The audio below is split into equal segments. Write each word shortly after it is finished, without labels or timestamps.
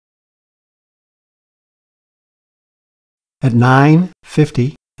At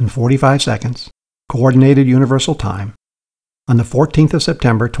 9:50 and 45 seconds, Coordinated Universal Time, on the 14th of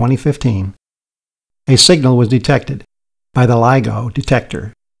September 2015, a signal was detected by the LIGO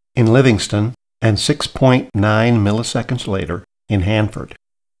detector in Livingston and 6.9 milliseconds later in Hanford.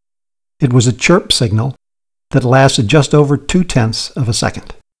 It was a chirp signal that lasted just over 0.2 of a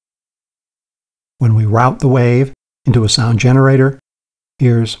second. When we route the wave into a sound generator,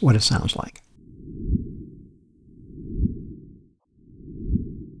 here's what it sounds like.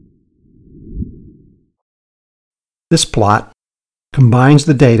 This plot combines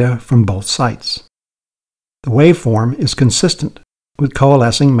the data from both sites. The waveform is consistent with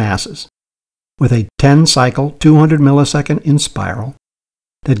coalescing masses, with a 10-cycle 200 millisecond in-spiral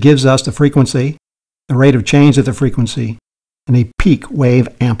that gives us the frequency, the rate of change of the frequency, and a peak wave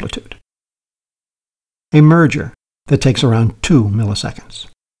amplitude. A merger that takes around 2 milliseconds.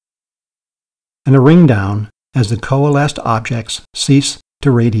 And a ring down as the coalesced objects cease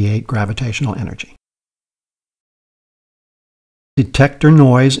to radiate gravitational energy. Detector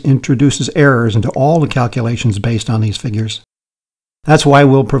noise introduces errors into all the calculations based on these figures. That's why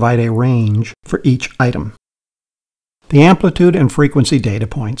we'll provide a range for each item. The amplitude and frequency data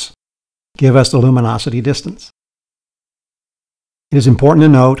points give us the luminosity distance. It is important to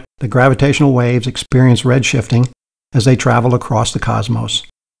note that gravitational waves experience redshifting as they travel across the cosmos,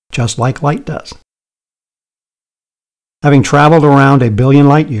 just like light does. Having traveled around 1 billion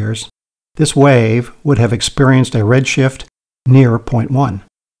light years, this wave would have experienced a redshift near 0.1.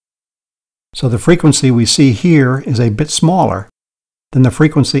 So the frequency we see here is a bit smaller than the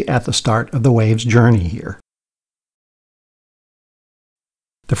frequency at the start of the wave's journey here.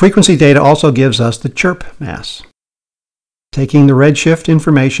 The frequency data also gives us the chirp mass. Taking the redshift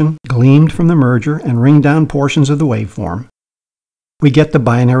information gleaned from the merger and ring down portions of the waveform, we get the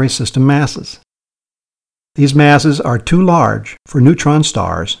binary system masses. These masses are too large for neutron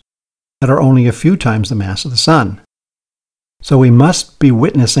stars that are only a few times the mass of the Sun. So we must be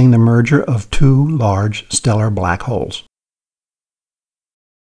witnessing the merger of two large stellar black holes.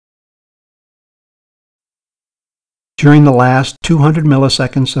 During the last 200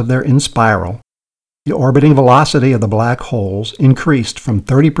 milliseconds of their in-spiral, the orbiting velocity of the black holes increased from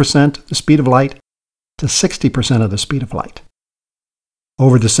 30% the speed of light to 60% of the speed of light.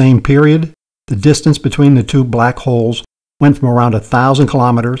 Over the same period, the distance between the two black holes went from around 1,000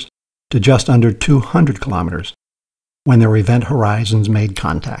 kilometers to just under 200 kilometers when their event horizons made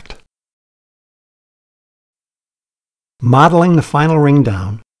contact. Modeling the final ring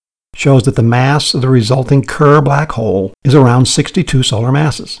down shows that the mass of the resulting Kerr black hole is around 62 solar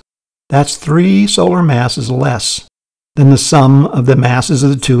masses. That's 3 solar masses less than the sum of the masses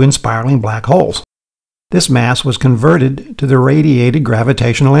of the two inspiraling black holes. This mass was converted to the radiated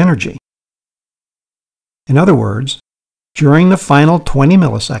gravitational energy. In other words, during the final 20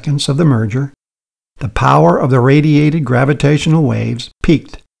 milliseconds of the merger, the power of the radiated gravitational waves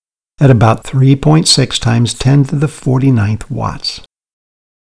peaked at about 3.6 times 10 to the 49th watts.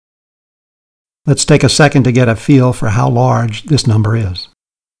 Let's take a second to get a feel for how large this number is.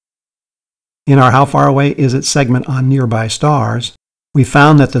 In our How Far Away Is It segment on nearby stars, we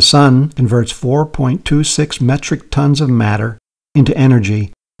found that the Sun converts 4.26 metric tons of matter into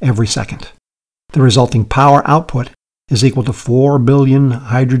energy every second. The resulting power output is equal to 4 billion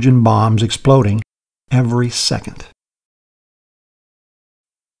hydrogen bombs exploding every second.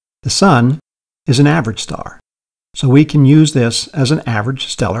 The Sun is an average star, so we can use this as an average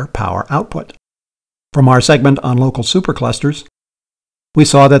stellar power output. From our segment on local superclusters, we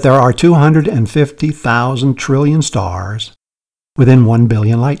saw that there are 250,000 trillion stars within 1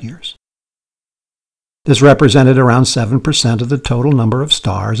 billion light years. This represented around 7% of the total number of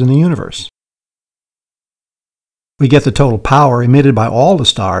stars in the universe. We get the total power emitted by all the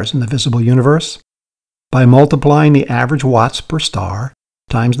stars in the visible universe by multiplying the average watts per star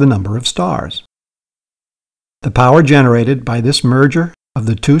times the number of stars. The power generated by this merger of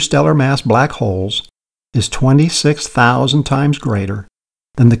the two stellar mass black holes is 26,000 times greater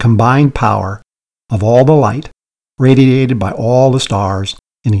than the combined power of all the light radiated by all the stars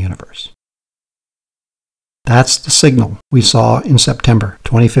in the universe. That's the signal we saw in September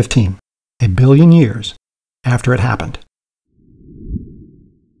 2015, 1 billion years after it happened.